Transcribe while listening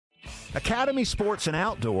Academy Sports and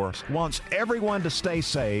Outdoors wants everyone to stay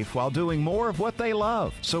safe while doing more of what they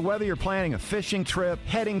love. So whether you're planning a fishing trip,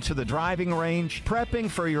 heading to the driving range, prepping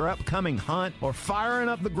for your upcoming hunt, or firing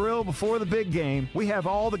up the grill before the big game, we have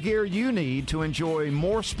all the gear you need to enjoy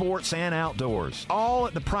more sports and outdoors, all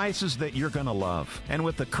at the prices that you're going to love. And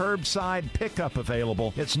with the curbside pickup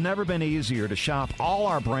available, it's never been easier to shop all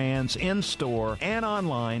our brands in-store and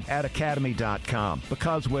online at academy.com.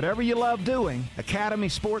 Because whatever you love doing, Academy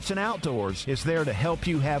Sports and Outdoors is there to help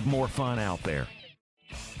you have more fun out there.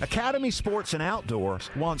 Academy Sports and Outdoors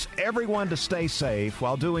wants everyone to stay safe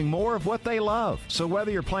while doing more of what they love. So whether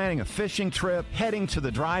you're planning a fishing trip, heading to the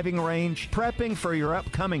driving range, prepping for your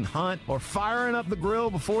upcoming hunt, or firing up the grill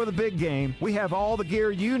before the big game, we have all the gear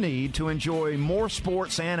you need to enjoy more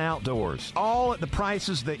sports and outdoors, all at the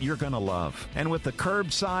prices that you're going to love. And with the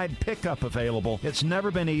curbside pickup available, it's never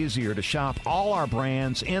been easier to shop all our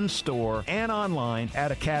brands in-store and online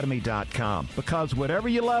at academy.com. Because whatever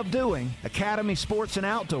you love doing, Academy Sports and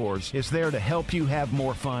Outdoors is there to help you have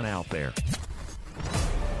more fun out there.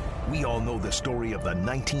 We all know the story of the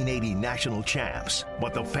 1980 national champs,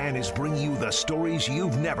 but the Fan is bringing you the stories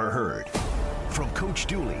you've never heard. From Coach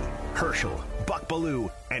Dooley, Herschel, Buck Bellew,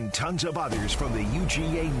 and tons of others from the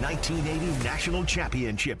UGA 1980 national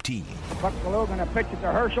championship team. Buck Bellew going to pitch it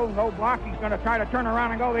to Herschel. No block. He's going to try to turn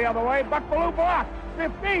around and go the other way. Buck Bellew blocked.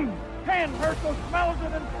 15. 10. Herschel smells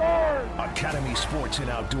it and scores. Academy Sports and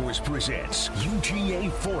Outdoors presents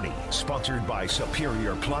UGA 40, sponsored by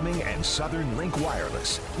Superior Plumbing and Southern Link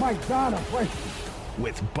Wireless. Mike Donner, question.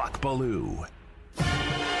 With Buck Bellew.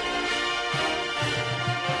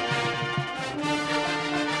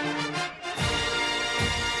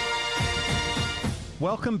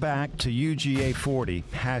 Welcome back to UGA 40,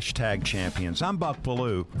 #champions. I'm Buck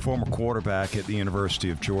Bellew, former quarterback at the University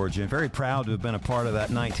of Georgia, and very proud to have been a part of that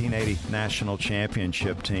 1980 national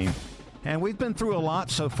championship team. And we've been through a lot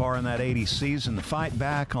so far in that 80 season. The fight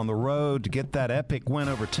back on the road to get that epic win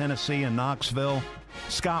over Tennessee and Knoxville.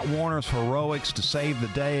 Scott Warner's heroics to save the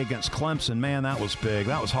day against Clemson. Man, that was big.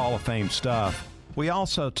 That was Hall of Fame stuff. We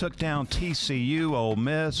also took down TCU, Ole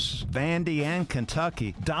Miss, Vandy, and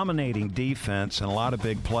Kentucky, dominating defense and a lot of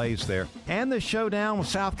big plays there. And the showdown with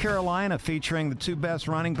South Carolina featuring the two best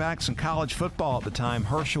running backs in college football at the time,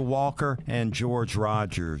 Herschel Walker and George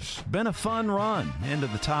Rogers. Been a fun run into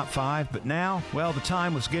the top 5, but now, well, the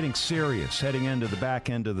time was getting serious heading into the back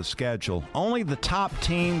end of the schedule. Only the top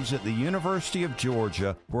teams at the University of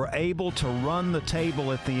Georgia were able to run the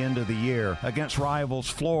table at the end of the year against rivals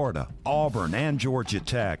Florida, Auburn, and Georgia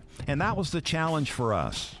Tech, and that was the challenge for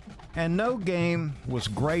us. And no game was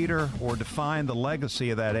greater or defined the legacy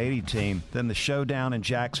of that 80 team than the showdown in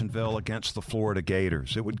Jacksonville against the Florida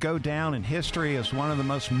Gators. It would go down in history as one of the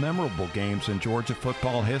most memorable games in Georgia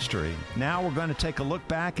football history. Now we're going to take a look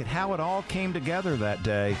back at how it all came together that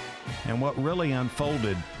day and what really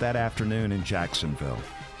unfolded that afternoon in Jacksonville.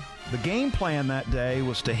 The game plan that day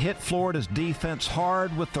was to hit Florida's defense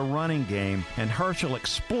hard with the running game, and Herschel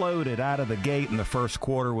exploded out of the gate in the first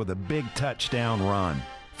quarter with a big touchdown run.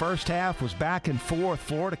 First half was back and forth.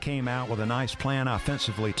 Florida came out with a nice plan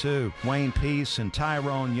offensively, too. Wayne Peace and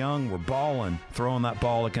Tyrone Young were balling, throwing that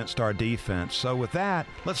ball against our defense. So with that,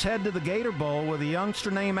 let's head to the Gator Bowl with a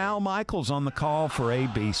youngster named Al Michaels on the call for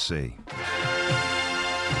ABC.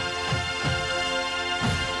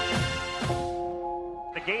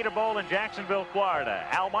 Gator Bowl in Jacksonville, Florida.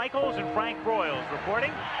 Al Michaels and Frank Broyles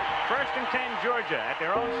reporting. 1st and 10, Georgia at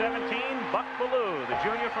their own 17. Buck Bellew, the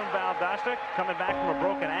junior from Valdosta, coming back from a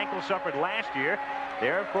broken ankle suffered last year.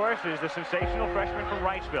 There, of course, is the sensational freshman from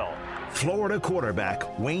Wrightsville. Florida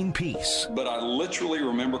quarterback Wayne Peace. But I literally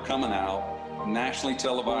remember coming out, nationally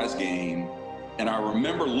televised game, and I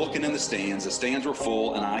remember looking in the stands were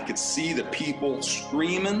full, and I could see the people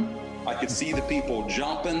screaming. I could see the people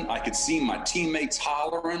jumping. I could see my teammates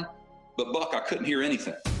hollering. But, Buck, I couldn't hear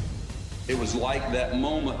anything. It was like that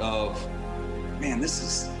moment of, man, this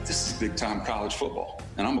is big-time college football,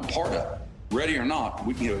 and I'm a part of it. Ready or not,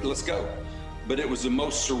 let's go. But it was the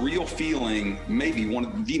most surreal feeling, maybe one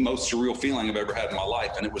of the most surreal feeling I've ever had in my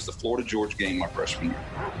life, and it was the Florida-Georgia game my freshman year.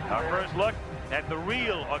 Our first look at the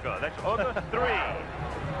real Uga. That's Uga 3,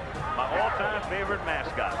 my all-time favorite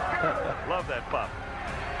mascot. Love that pup.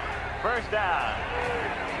 First down,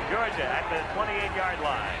 Georgia at the 28-yard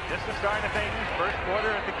line. Just the start of things. First quarter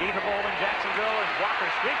at the Gator Bowl in Jacksonville as Walker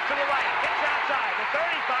sweeps to the right, gets outside, the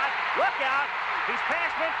 35, look out. He's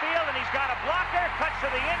past midfield and he's got a blocker, cuts to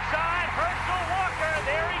the inside. Herschel Walker,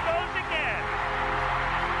 there he goes again.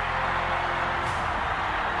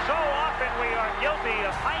 So often we are guilty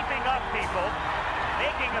of hyping up people,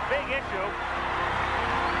 making a big issue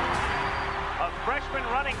of freshman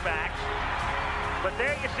running backs. But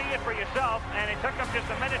there you see it for yourself, and it took them just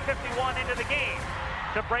a minute 51 into the game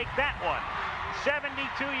to break that one.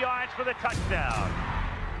 72 yards for the touchdown.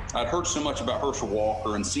 I'd heard so much about Herschel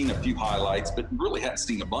Walker and seen a few highlights, but really hadn't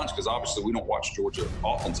seen a bunch because obviously we don't watch Georgia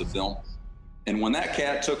offensive film. And when that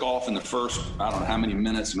cat took off in the first, I don't know how many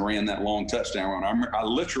minutes and ran that long touchdown run, I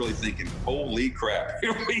literally thinking, holy crap,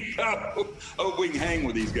 here we go. Hope we can hang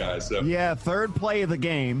with these guys. So. Yeah, third play of the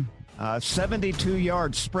game,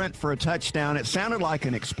 72-yard sprint for a touchdown. It sounded like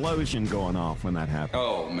an explosion going off when that happened.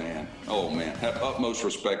 Oh, man. Have utmost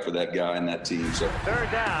respect for that guy and that team. So.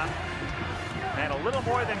 Third down and a little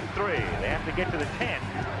more than 3. They have to get to the 10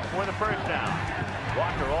 for the first down.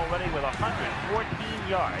 Walker already with 114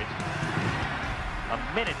 yards. A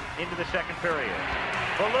minute into the second period.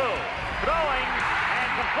 Ballou throwing and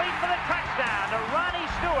complete for the touchdown to Ronnie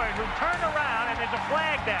Stewart, who turned around, and there's a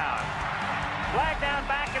flag down. Flag down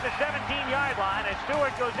back at the 17-yard line as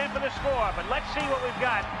Stewart goes in for the score. But let's see what we've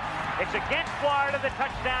got. It's against Florida, the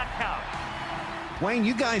touchdown count. Wayne,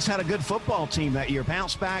 you guys had a good football team that year.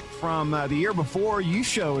 Bounced back from the year before you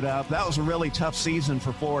showed up. That was a really tough season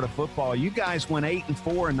for Florida football. You guys went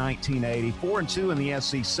 8-4 in 1980, 4-2 in the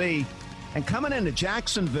SEC. And coming into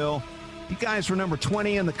Jacksonville, you guys were number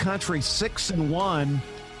 20 in the country, 6-1.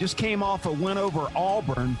 Just came off a win over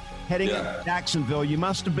Auburn. Heading into Jacksonville, you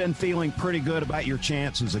must have been feeling pretty good about your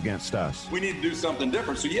chances against us. We need to do something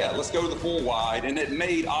different. So, let's go to the full wide. And it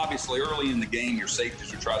made, obviously, early in the game, your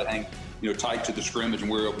safeties would try to hang, tight to the scrimmage, and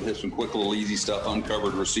we were able to hit some quick little easy stuff,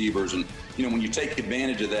 uncovered receivers. And, when you take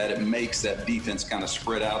advantage of that, it makes that defense kind of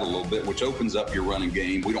spread out a little bit, which opens up your running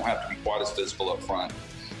game. We don't have to be quite as physical up front.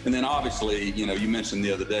 And then, obviously, you mentioned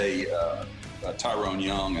the other day Tyrone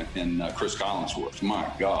Young and Chris Collinsworth. My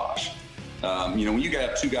gosh. When you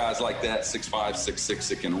got two guys like that, 6'5", 6'6",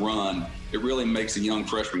 that can run, it really makes a young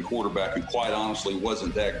freshman quarterback who, quite honestly,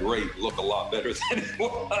 wasn't that great look a lot better than it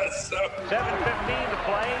was. So. 7:15 to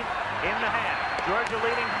play in the half. Georgia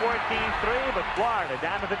leading 14-3, but Florida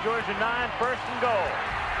down to the Georgia 9, first and goal.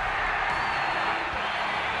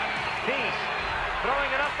 Peace throwing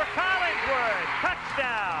it up for Collinsworth.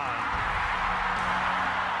 Touchdown.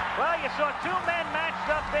 Well, you saw two men matched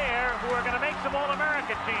up there who are going to make some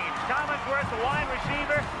All-America teams. Collinsworth, the wide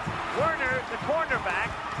receiver, Werner, the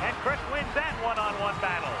cornerback, and Chris wins that one-on-one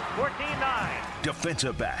battle. 14-9.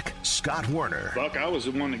 Defensive back, Scott Werner. Buck, I was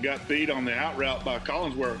the one that got beat on the out route by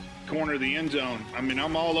Collinsworth, corner of the end zone. I mean,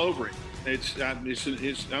 I'm all over him. I'm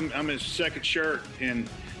his second shirt, and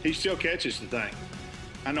he still catches the thing.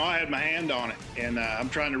 I know I had my hand on it, and I'm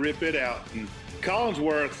trying to rip it out. And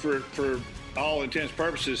Collinsworth, for all intents and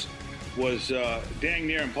purposes, was dang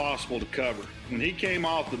near impossible to cover. When he came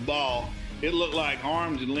off the ball, it looked like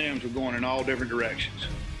arms and limbs were going in all different directions.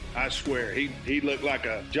 I swear, he looked like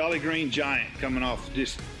a Jolly Green Giant coming off,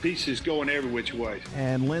 just pieces going every which way.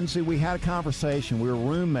 And Lindsey, we had a conversation. We were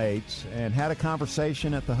roommates and had a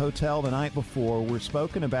conversation at the hotel the night before. We're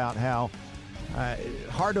spoken about how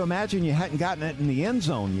hard to imagine you hadn't gotten it in the end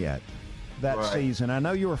zone yet that season. I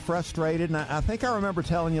know you were frustrated, and I think I remember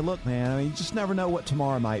telling you, look, man, you just never know what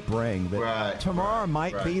tomorrow might bring. But tomorrow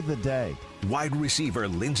might be the day. Wide receiver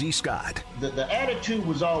Lindsey Scott. The attitude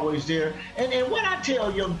was always there. And what I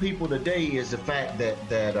tell young people today is the fact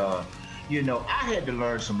that I had to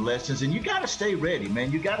learn some lessons, and you got to stay ready,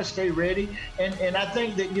 man. You got to stay ready. And I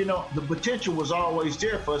think that, the potential was always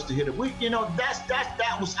there for us to hit it.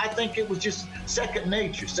 That was, I think it was just second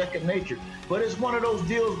nature. But it's one of those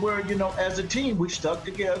deals where, as a team, we stuck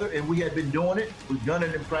together, and we had been doing it. We've done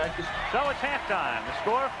it in practice. So it's halftime. The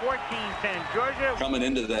score, 14-10, Georgia. Coming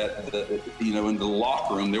into that, in the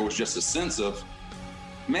locker room, there was just a sense of,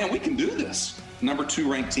 man, we can do this. Number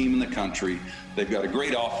 2 ranked team in the country. They've got a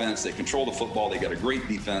great offense. They control the football. They got a great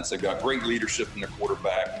defense. They've got great leadership in their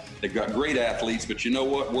quarterback. They've got great athletes. But you know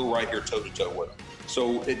what? We're right here toe-to-toe with them.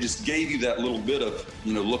 So it just gave you that little bit of,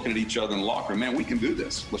 looking at each other in the locker room. Man, we can do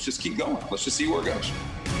this. Let's just keep going. Let's just see where it goes.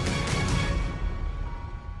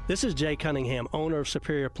 This is Jay Cunningham, owner of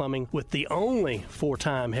Superior Plumbing, with the only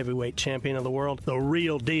 4-time heavyweight champion of the world, the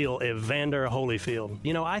real deal, Evander Holyfield.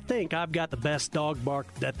 I think I've got the best dog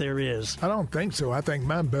bark that there is. I don't think so. I think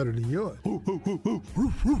mine's better than yours.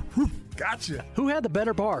 Gotcha. Who had the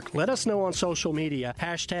better bark? Let us know on social media.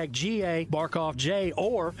 #GA BarkOffJ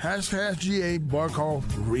or #GA BarkOff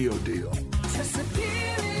Real Deal.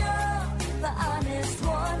 Superior, the honest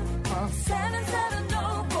one. Call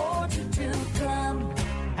 770-4222.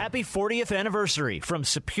 Happy 40th anniversary from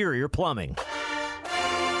Superior Plumbing.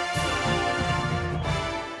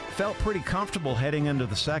 felt pretty comfortable heading into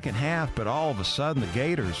the second half, but all of a sudden the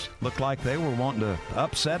Gators looked like they were wanting to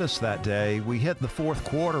upset us that day. We hit the fourth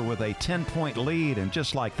quarter with a 10-point lead, and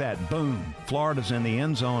just like that, boom, Florida's in the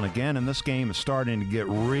end zone again, and this game is starting to get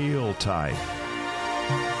real tight.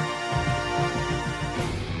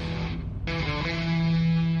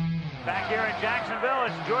 Back here in Jacksonville,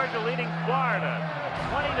 it's Georgia leading Florida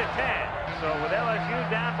 20-10. So with LSU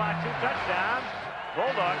down by 2 touchdowns,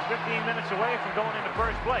 Bulldogs 15 minutes away from going into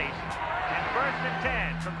first place. And 1st and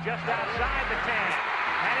 10 from just outside the 10.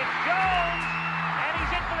 And it's Jones, and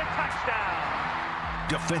he's in for the touchdown.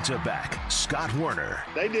 Defensive back, Scott Werner.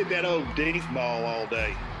 They did that old dink ball all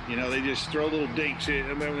day. You know, they just throw little dinks in.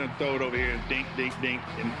 I'm going to throw it over here and dink, dink, dink.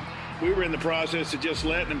 And we were in the process of just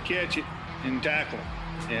letting them catch it and tackle them.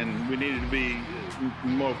 And we needed to be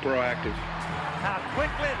more proactive. How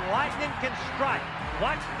quickly lightning can strike.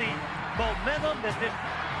 Watch the momentum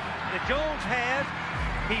that Jones has.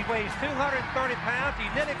 He weighs 230 pounds. He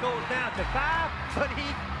nearly goes down to 5, but he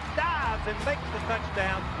dives and makes the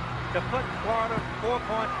touchdown to put Florida 4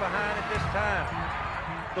 points behind at this time.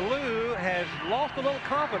 Ballou has lost a little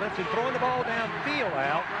confidence in throwing the ball downfield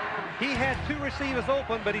out. He had 2 receivers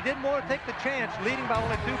open, but he didn't want to take the chance, leading by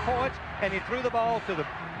only 2 points, and he threw the ball to the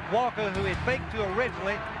Walker, who he faked to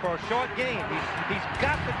originally for a short gain. He's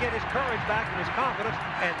got to get his courage back and his confidence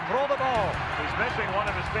and throw the ball. He's missing one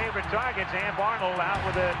of his favorite targets, Amp Arnold, out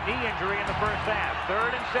with a knee injury in the first half.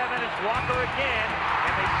 3rd and 7, it's Walker again,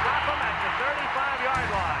 and they stop him at the 35-yard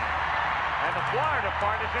line. And the Florida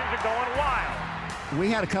partisans are going wild.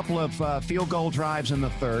 We had a couple of field goal drives in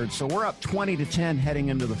the third, so we're up 20-10 heading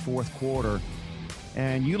into the fourth quarter.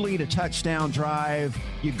 And you lead a touchdown drive.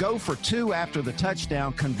 You go for 2 after the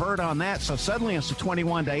touchdown, convert on that, so suddenly it's a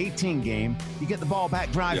 21-18 game. You get the ball back,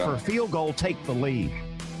 drive for a field goal, take the lead.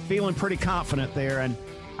 Feeling pretty confident there, and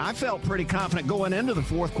I felt pretty confident going into the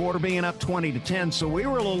fourth quarter being up 20-10, so we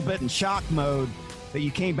were a little bit in shock mode that you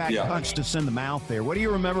came back and punched us in the mouth there. What do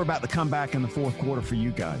you remember about the comeback in the fourth quarter for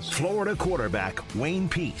you guys? Florida quarterback Wayne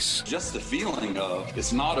Peace. Just the feeling of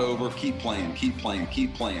it's not over, keep playing, keep playing,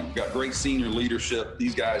 keep playing. We've got great senior leadership.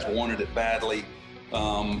 These guys wanted it badly.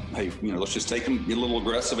 Hey, let's just take them, get a little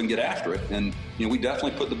aggressive and get after it. And, we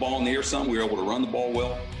definitely put the ball in the air some. We were able to run the ball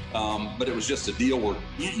well. But it was just a deal where,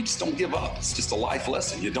 you just don't give up. It's just a life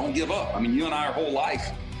lesson. You don't give up. I mean, you and I, our whole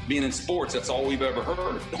life, being in sports, that's all we've ever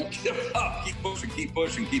heard. Don't give up. Keep pushing, keep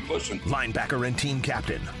pushing, keep pushing. Linebacker and team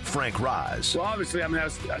captain, Frank Roz. Well, obviously,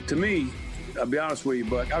 to me, I'll be honest with you,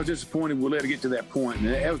 Buck, I was disappointed we let it get to that point. And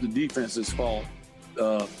that was the defense's fault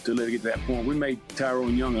to let it get to that point. We made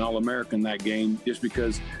Tyrone Young an All-American that game just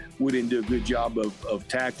because we didn't do a good job of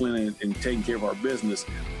tackling and taking care of our business.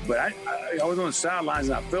 But I was on the sidelines,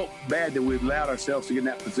 and I felt bad that we allowed ourselves to get in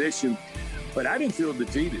that position. But I didn't feel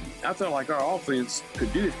defeated. I felt like our offense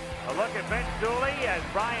could do it. A look at Vince Dooley as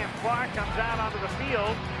Brian Clark comes out onto the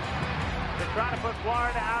field to try to put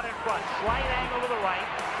Florida out in front. Slight angle to the right,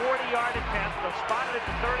 40-yard attempt. They'll spot it at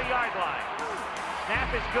the 30-yard line.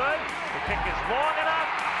 Snap is good. The kick is long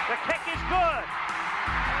enough. The kick is good.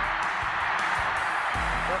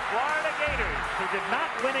 The Florida Gators, who did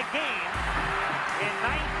not win a game in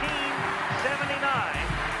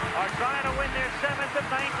 1979, are trying to win their 7th of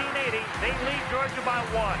 1980. They lead Georgia by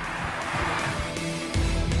 1.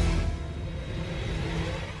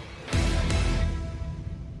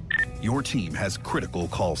 Your team has critical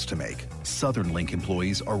calls to make. SouthernLink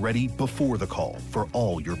employees are ready before the call for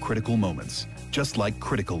all your critical moments. Just like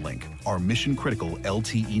Critical Link, our mission-critical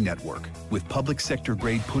LTE network. With public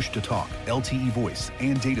sector-grade push-to-talk, LTE voice,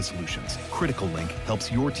 and data solutions, Critical Link helps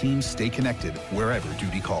your team stay connected wherever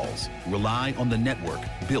duty calls. Rely on the network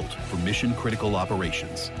built for mission-critical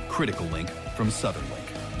operations. Critical Link from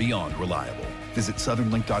SouthernLink. Beyond reliable. Visit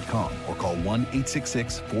southernlink.com or call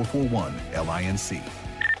 1-866-441-LINC.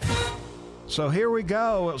 So here we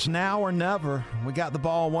go. It was now or never. We got the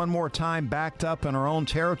ball one more time backed up in our own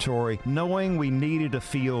territory, knowing we needed a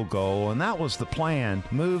field goal, and that was the plan.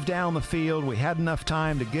 Move down the field. We had enough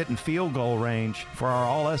time to get in field goal range for our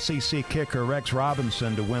All-SEC kicker, Rex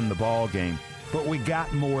Robinson, to win the ball game. But we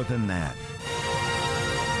got more than that.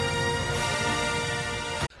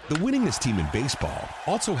 The winningest team in baseball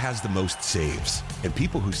also has the most saves, and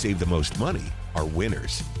people who save the most money are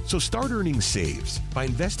winners. So start earning saves by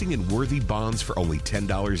investing in Worthy bonds for only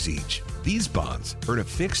 $10 each. These bonds earn a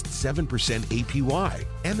fixed 7% APY,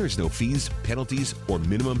 and there's no fees, penalties, or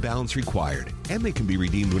minimum balance required, and they can be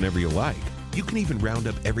redeemed whenever you like. You can even round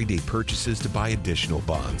up everyday purchases to buy additional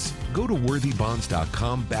bonds. Go to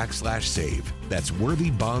worthybonds.com/save. That's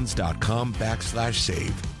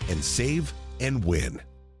worthybonds.com/save and save and win.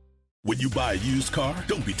 When you buy a used car,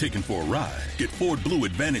 don't be taken for a ride. Get Ford Blue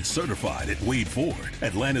Advantage certified at Wade Ford,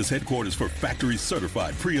 Atlanta's headquarters for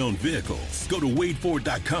factory-certified pre-owned vehicles. Go to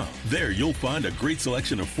WadeFord.com. There you'll find a great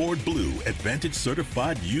selection of Ford Blue Advantage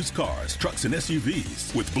certified used cars, trucks, and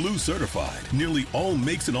SUVs. With Blue certified, nearly all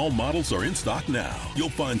makes and all models are in stock now. You'll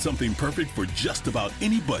find something perfect for just about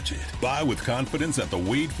any budget. Buy with confidence at the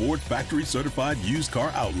Wade Ford factory-certified used car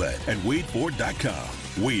outlet at WadeFord.com.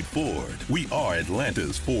 Wade Ford. We are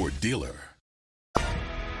Atlanta's Ford dealer.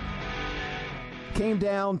 Came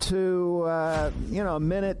down to, a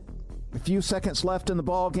minute, a few seconds left in the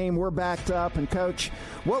ball game. We're backed up. And, Coach,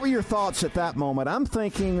 what were your thoughts at that moment? I'm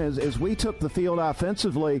thinking as we took the field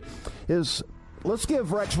offensively is let's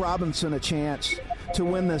give Rex Robinson a chance to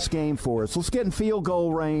win this game for us. Let's get in field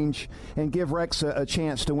goal range and give Rex a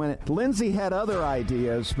chance to win it. Lindsey had other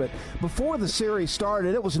ideas, but before the series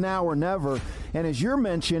started, it was now or never. And as you're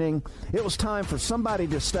mentioning, it was time for somebody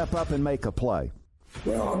to step up and make a play.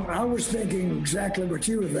 Well, I was thinking exactly what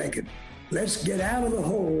you were thinking. Let's get out of the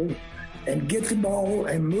hole and get the ball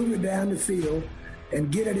and move it down the field and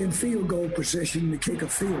get it in field goal position to kick a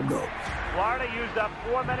field goal. Florida used up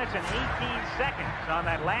 4 minutes and 18 seconds on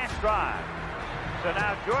that last drive. So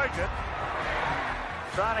now Georgia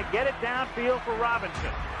trying to get it downfield for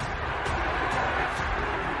Robinson.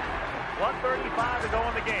 1:35 to go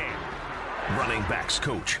in the game. Running backs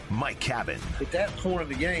coach Mike Cabin. At that point of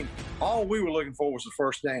the game, all we were looking for was the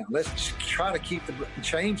first down. Let's try to keep the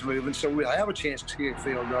chains moving so we'll have a chance to kick a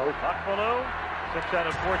field goal. Buck Belue, 6 out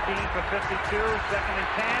of 14 for 52, 2nd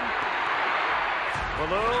and 10.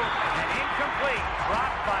 Belue, and incomplete.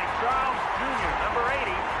 Dropped by Charles Jr., number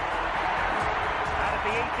 80, out at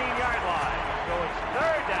the 18-yard line. So it's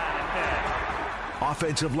 3rd down and 10.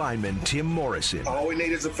 Offensive lineman Tim Morrison. All we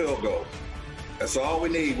need is a field goal. That's all we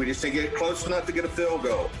need. We just need to get close enough to get a field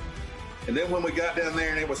goal. And then when we got down there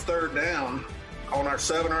and it was 3rd down on our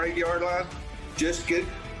 7 or 8 yard line, just get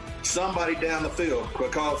somebody down the field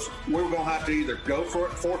because we were going to have to either go for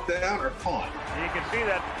it 4th down or punt. You can see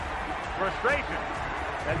that frustration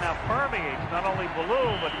that now permeates not only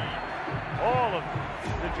Belue but all of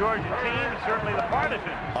the Georgia team, certainly the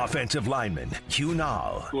Partisans. Offensive lineman Hugh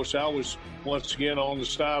Nall. Of course, I was once again on the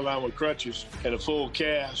sideline with crutches and a full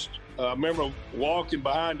cast. I remember walking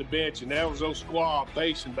behind the bench, and there was those Squab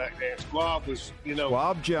pacing back there. Squab was,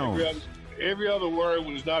 Squab Jones. Every other word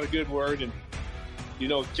was not a good word, and,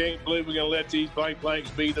 can't believe we're going to let these blanks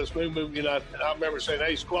beat us. I remember saying,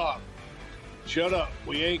 hey, Squab, shut up.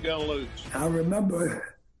 We ain't going to lose. I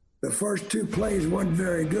remember the first 2 plays wasn't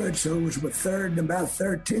very good, so it was with 3rd and about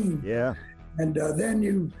 13. Yeah. And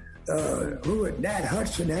then Nat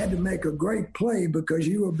Hudson had to make a great play because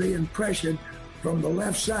you were being pressured from the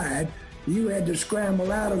left side. You had to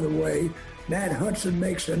scramble out of the way. Nat Hudson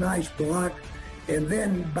makes a nice block. And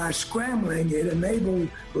then by scrambling, it enabled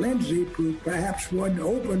Lindsey, who perhaps wasn't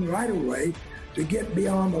open right away, to get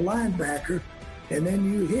beyond the linebacker. And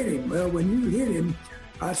then you hit him. Well, when you hit him,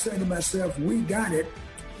 I said to myself, we got it.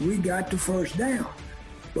 We got the 1st down.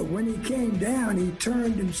 But when he came down, he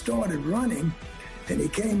turned and started running. And he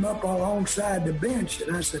came up alongside the bench.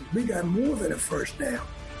 And I said, we got more than a 1st down.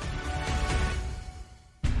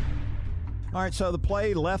 All right, so the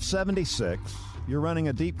play left 76. You're running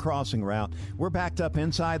a deep crossing route. We're backed up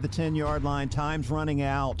inside the 10-yard line. Time's running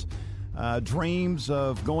out. Dreams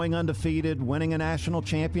of going undefeated, winning a national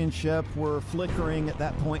championship were flickering at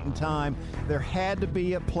that point in time. There had to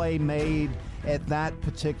be a play made at that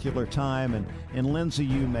particular time, and Lindsey,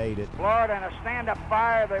 you made it. Florida in a stand-up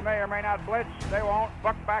fire. They may or may not blitz. They won't.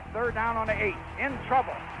 Buck back 3rd down on the 8. In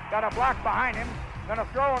trouble. Got a block behind him. Going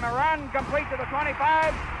to throw on a run, complete to the 25,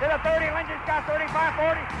 to the 30. Lindsey's got 35,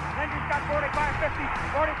 40. Lindsey's got 45, 50,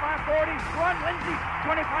 45, 40. Run, Lindsey,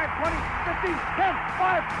 25, 20, 50, 10,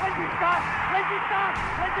 5. Lindsey stop. Lindsey stop.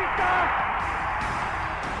 Lindsey stop.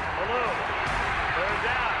 Belue, 3rd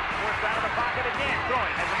down. Forced out of the pocket again.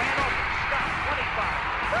 Throwing as a man open. Stop.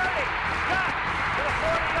 25, 30. Stop. To the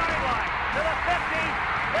 40-yard line. To the 50.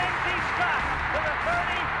 Lindsey stop. To the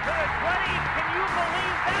 30. To the 20. Can you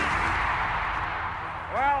believe that?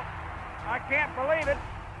 Well, I can't believe it.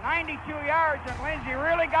 92 yards, and Lindsey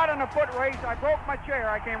really got in a foot race. I broke my chair.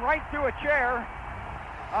 I came right through a chair,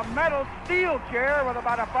 a metal steel chair with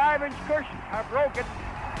about a 5-inch cushion. I broke it.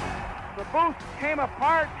 The booth came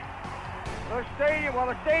apart. The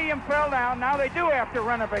stadium fell down. Now they do have to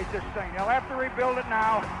renovate this thing. They'll have to rebuild it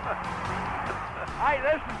now.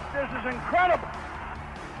 This is incredible.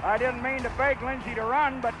 I didn't mean to beg Lindsey to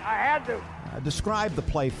run, but I had to. Describe the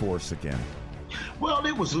play for us again. Well,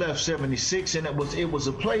 it was left 76, and it was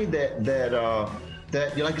a play that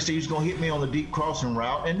that, like I said, he was going to hit me on the deep crossing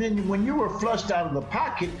route. And then when you were flushed out of the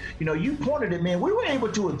pocket, you pointed at me, and we were able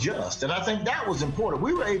to adjust. And I think that was important.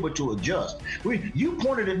 We were able to adjust. You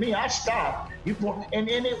pointed at me, I stopped. And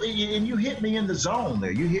you hit me in the zone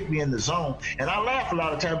there. You hit me in the zone. And I laugh a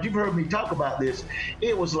lot of times. You've heard me talk about this.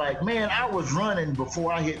 It was like, man, I was running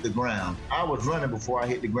before I hit the ground.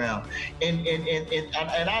 And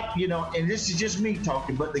I, and this is just me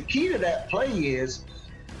talking, but the key to that play is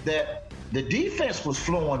that the defense was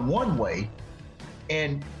flowing one way,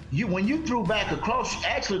 and when you threw back across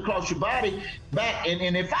your body back,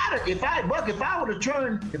 and if I would have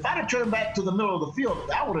turned back to the middle of the field,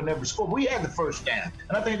 I would have never scored. We had the first down,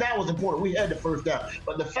 and I think that was important. We had the first down,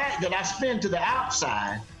 but the fact that I spin to the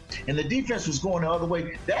outside and the defense was going the other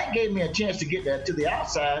way, that gave me a chance to get that to the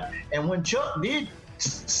outside. And when Chuck did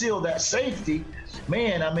seal that safety,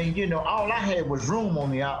 man, I mean, all I had was room on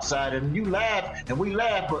the outside, and you laugh and we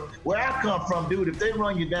laugh, but where I come from, dude, if they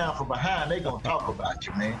run you down from behind, they're going to talk about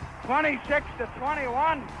you, man.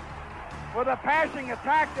 26-21 with a passing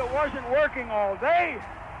attack that wasn't working all day,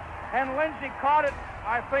 and Lindsey caught it,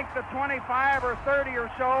 I think, the 25 or 30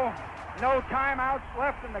 or so. No timeouts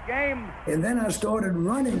left in the game. And then I started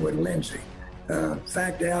running with Lindsey. In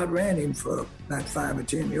fact, I outran him for about 5 or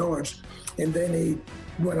 10 yards, and then he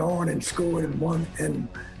went on and scored and won,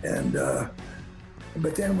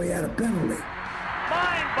 but then we had a penalty.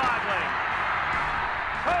 Mind-boggling.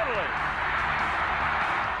 Totally.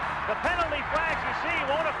 The penalty flag, you see,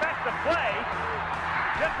 won't affect the play.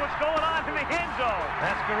 Just what's going on in the end zone.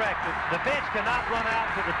 That's correct. The bench cannot run out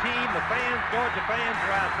to the team. The fans, Georgia fans,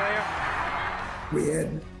 are out there. We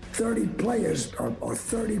had 30 players or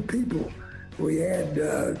 30 people. We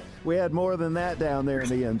had more than that down there in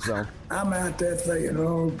the end zone. I'm out there thinking,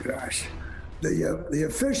 oh gosh. The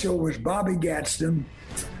official was Bobby Gadsden.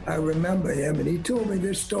 I remember him, and he told me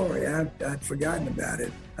this story. I'd forgotten about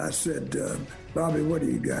it. I said, Bobby, what do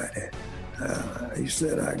you got? He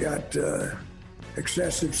said, I got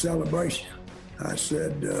excessive celebration. I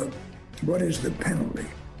said, what is the penalty?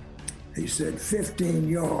 He said, 15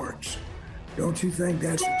 yards. Don't you think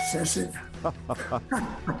that's excessive?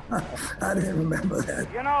 I didn't remember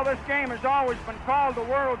that. This game has always been called the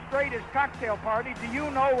world's greatest cocktail party. Do you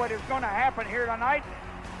know what is going to happen here tonight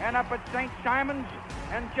and up at St. Simon's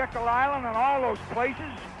and Jekyll Island and all those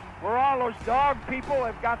places where all those dog people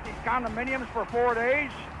have got these condominiums for 4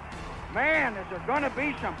 days? Man, is there going to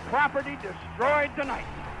be some property destroyed tonight.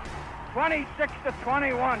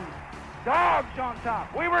 26-21. Dogs on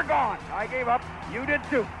top. We were gone. I gave up. You did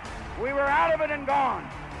too. We were out of it and gone.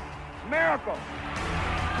 Miracle.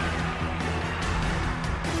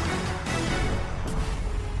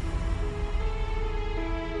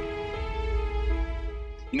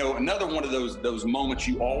 Another one of those moments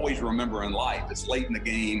you always remember in life. It's late in the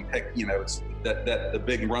game. Heck, it's that the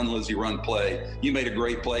big run, Lizzie, run play. You made a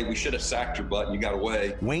great play. We should have sacked your butt and you got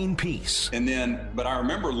away. Wayne Peace. But I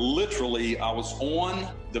remember literally I was on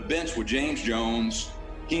the bench with James Jones.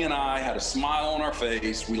 He and I had a smile on our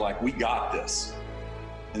face. We got this.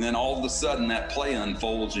 And then all of a sudden that play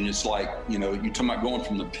unfolds, and it's like, you're talking about going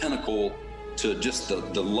from the pinnacle to just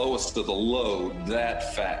the lowest of the low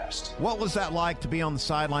that fast. What was that like to be on the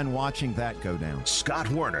sideline watching that go down? Scott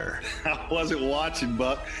Werner. I wasn't watching,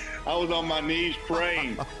 Buck. I was on my knees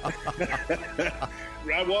praying. I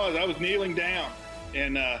was kneeling down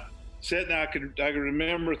and sitting. I could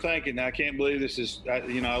remember thinking, I can't believe this is, I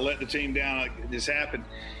let the team down. This happened.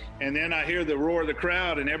 And then I hear the roar of the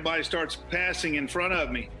crowd, and everybody starts passing in front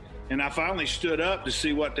of me. And I finally stood up to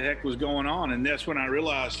see what the heck was going on. And that's when I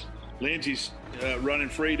realized Lindsey's running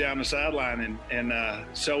free down the sideline, and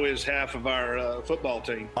so is half of our football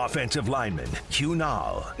team. Offensive lineman, Hugh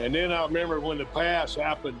Nall. And then I remember when the pass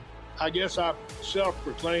happened, I guess I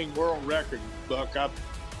self-proclaimed world record, Buck.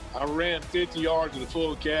 I ran 50 yards of the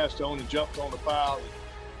full cast on and jumped on the pile.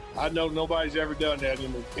 I know nobody's ever done that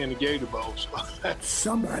in the Gator Bowl. So.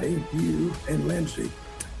 Somebody, you and Lindsey,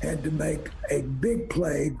 had to make a big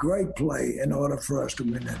play, great play, in order for us to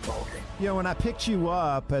win that ball game. When I picked you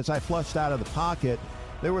up, as I flushed out of the pocket,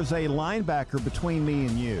 there was a linebacker between me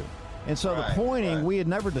and you. And so the pointing, we had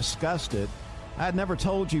never discussed it. I had never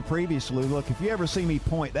told you previously, look, if you ever see me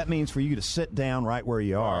point, that means for you to sit down right where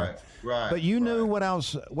you are. But you knew what I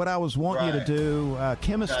was wanting you to do,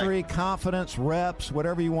 chemistry, confidence, reps,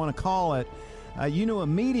 whatever you want to call it. You knew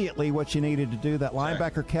immediately what you needed to do. That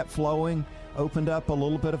linebacker kept flowing. opened up a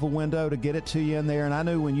little bit of a window to get it to you in there, and I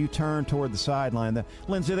knew when you turned toward the sideline that,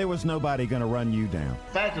 Lindsey, there was nobody going to run you down.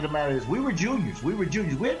 Fact of the matter is, we were juniors. We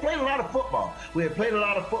had played a lot of football. We had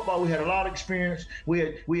a lot of experience. We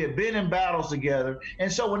had been in battles together.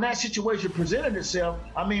 And so when that situation presented itself,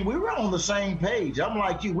 I mean, we were on the same page. I'm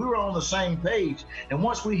like you. We were on the same page. And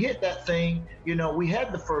once we hit that thing, we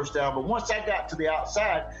had the first down. But once I got to the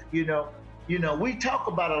outside, we talk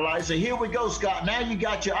about it a lot. I say, here we go, Scott. Now you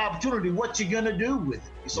got your opportunity. What you going to do with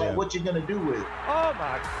it? It's like, what you going to do with it? Oh,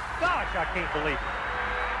 my gosh, I can't believe it.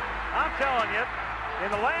 I'm telling you, in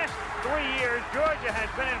the last 3 years, Georgia has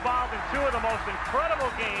been involved in 2 of the most incredible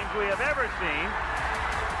games we have ever seen.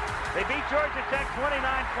 They beat Georgia Tech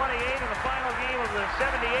 29-28 in the final game of the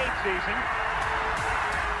 78 season.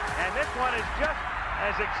 And this one is just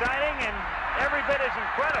as exciting and every bit as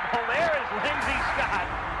incredible. There is Lindsey Scott,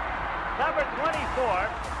 number 24,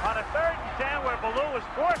 on a 3rd and 10 where Ballou was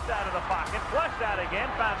forced out of the pocket, flushed out again,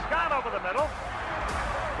 found Scott over the middle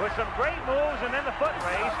with some great moves and then the foot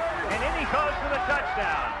race, and in he goes for the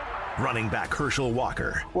touchdown. Running back Herschel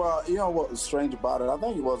Walker. Well, you know what was strange about it? I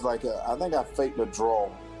think it was like I think I faked a draw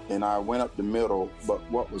and I went up the middle. But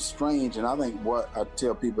what was strange, and I think what I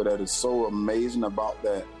tell people that is so amazing about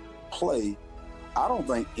that play, I don't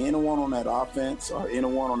think anyone on that offense or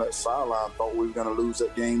anyone on that sideline thought we were going to lose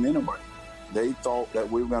that game anyway. They thought that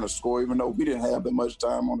we were going to score even though we didn't have that much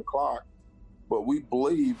time on the clock. But we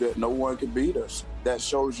believed that no one could beat us. That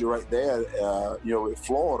shows you right there, with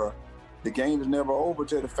Florida, the game is never over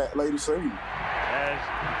till the fat lady sings. As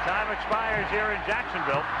time expires here in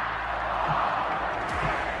Jacksonville,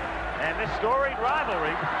 and this storied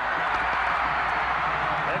rivalry,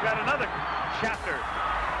 they've got another chapter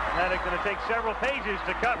that is going to take several pages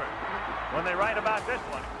to cover when they write about this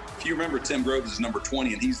one. If you remember, Tim Groves is number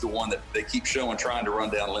 20, and he's the one that they keep showing trying to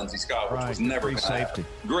run down Lindsey Scott, which was never going to happen.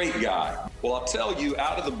 Great guy. Well, I'll tell you,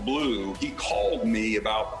 out of the blue, he called me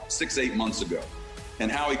about 6-8 months ago.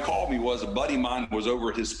 And how he called me was a buddy of mine was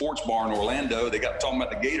over at his sports bar in Orlando. They got talking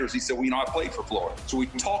about the Gators. He said, well, I played for Florida. So we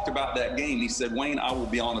talked about that game. He said, Wayne, I will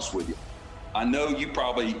be honest with you. I know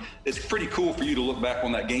it's pretty cool for you to look back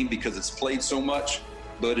on that game because it's played so much.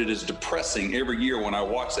 But it is depressing every year when I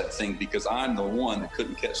watch that thing because I'm the one that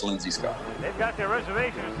couldn't catch Lindsey Scott. They've got their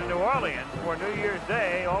reservations to New Orleans for New Year's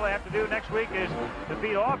Day. All they have to do next week is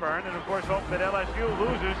defeat Auburn and, of course, hope that LSU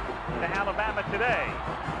loses to Alabama today.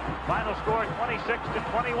 Final score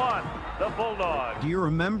 26-21, the Bulldogs. Do you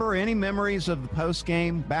remember any memories of the post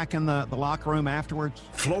game back in the locker room afterwards?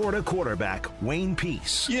 Florida quarterback Wayne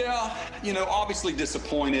Peace. Yeah, obviously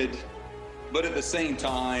disappointed. But at the same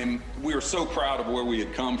time, we were so proud of where we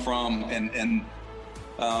had come from. And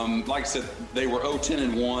like I said, they were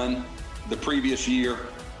 0-10-1 the previous year.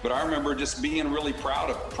 But I remember just being really proud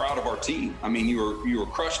of our team. I mean, you were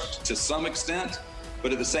crushed to some extent,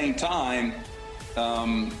 but at the same time,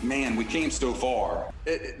 we came so far.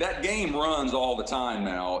 That game runs all the time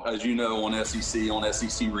now, as you know, on SEC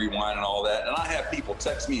Rewind and all that. And I have people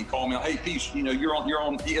text me and call me, hey, Peace, you're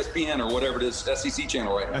on ESPN or whatever it is, SEC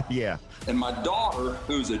channel right now. Yeah. And my daughter,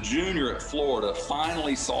 who's a junior at Florida,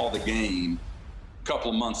 finally saw the game a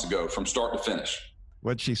couple of months ago from start to finish.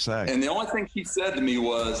 What'd she say? And the only thing she said to me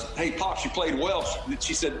was, hey, Pops, you played well.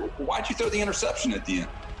 She said, why'd you throw the interception at the end?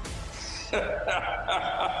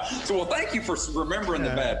 So, well, thank you for remembering the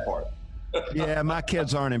bad part. Yeah, my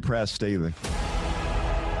kids aren't impressed either.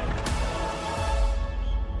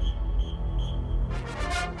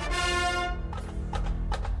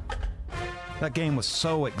 That game was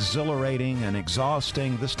so exhilarating and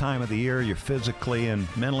exhausting. This time of the year, you're physically and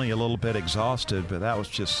mentally a little bit exhausted, but that was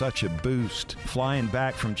just such a boost. Flying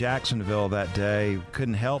back from Jacksonville that day,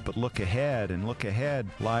 couldn't help but look ahead, and look ahead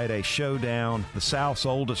lied a showdown. The South's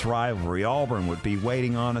oldest rivalry, Auburn, would be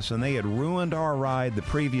waiting on us, and they had ruined our ride the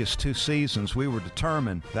previous 2 seasons. We were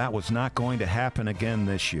determined that was not going to happen again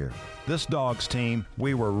this year. This Dogs team,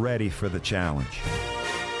 we were ready for the challenge.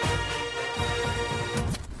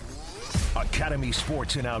 Academy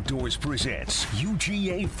Sports and Outdoors presents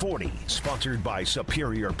UGA 40, sponsored by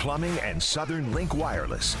Superior Plumbing and Southern Link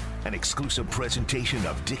Wireless. An exclusive presentation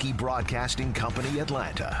of Dickey Broadcasting Company,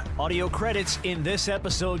 Atlanta. Audio credits in this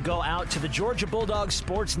episode go out to the Georgia Bulldogs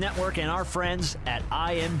Sports Network and our friends at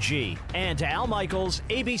IMG, and to Al Michaels,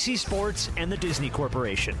 ABC Sports, and the Disney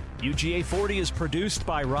Corporation. UGA 40 is produced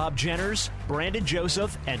by Rob Jenners, Brandon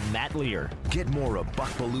Joseph, and Matt Lear. Get more of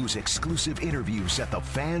Buck Ballew's exclusive interviews at the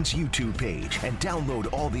Fans YouTube page, and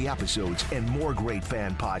download all the episodes and more great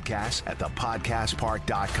fan podcasts at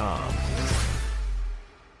thepodcastpark.com.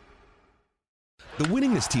 The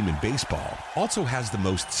winningest team in baseball also has the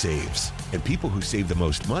most saves, and people who save the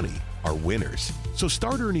most money are winners. So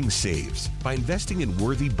start earning saves by investing in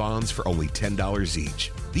worthy bonds for only $10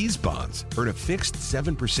 each. These bonds earn a fixed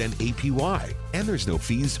 7% APY, and there's no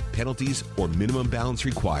fees, penalties, or minimum balance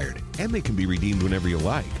required, and they can be redeemed whenever you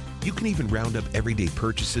like. You can even round up everyday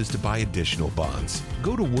purchases to buy additional bonds.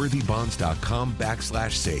 Go to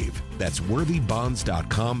worthybonds.com/save. That's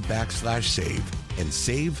worthybonds.com/save and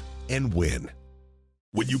save and win.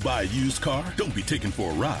 When you buy a used car, don't be taken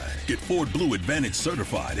for a ride. Get Ford Blue Advantage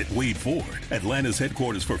certified at Wade Ford, Atlanta's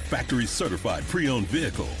headquarters for factory certified pre-owned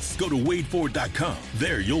vehicles. Go to wadeford.com.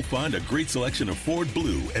 There you'll find a great selection of Ford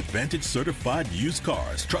Blue Advantage certified used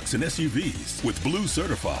cars, trucks, and SUVs. With Blue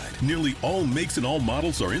certified, nearly all makes and all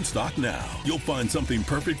models are in stock now. You'll find something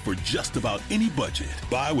perfect for just about any budget.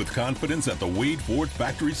 Buy with confidence at the Wade Ford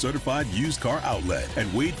factory certified used car outlet at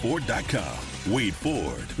wadeford.com. Wade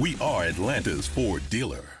Ford, we are Atlanta's Ford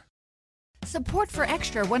dealer. Support for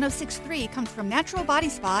Extra 106.3 comes from Natural Body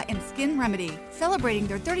Spa and Skin Remedy, celebrating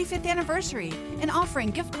their 35th anniversary and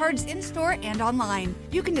offering gift cards in-store and online.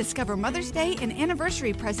 You can discover Mother's Day and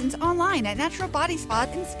anniversary presents online at Natural Body Spa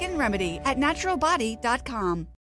and Skin Remedy at naturalbody.com.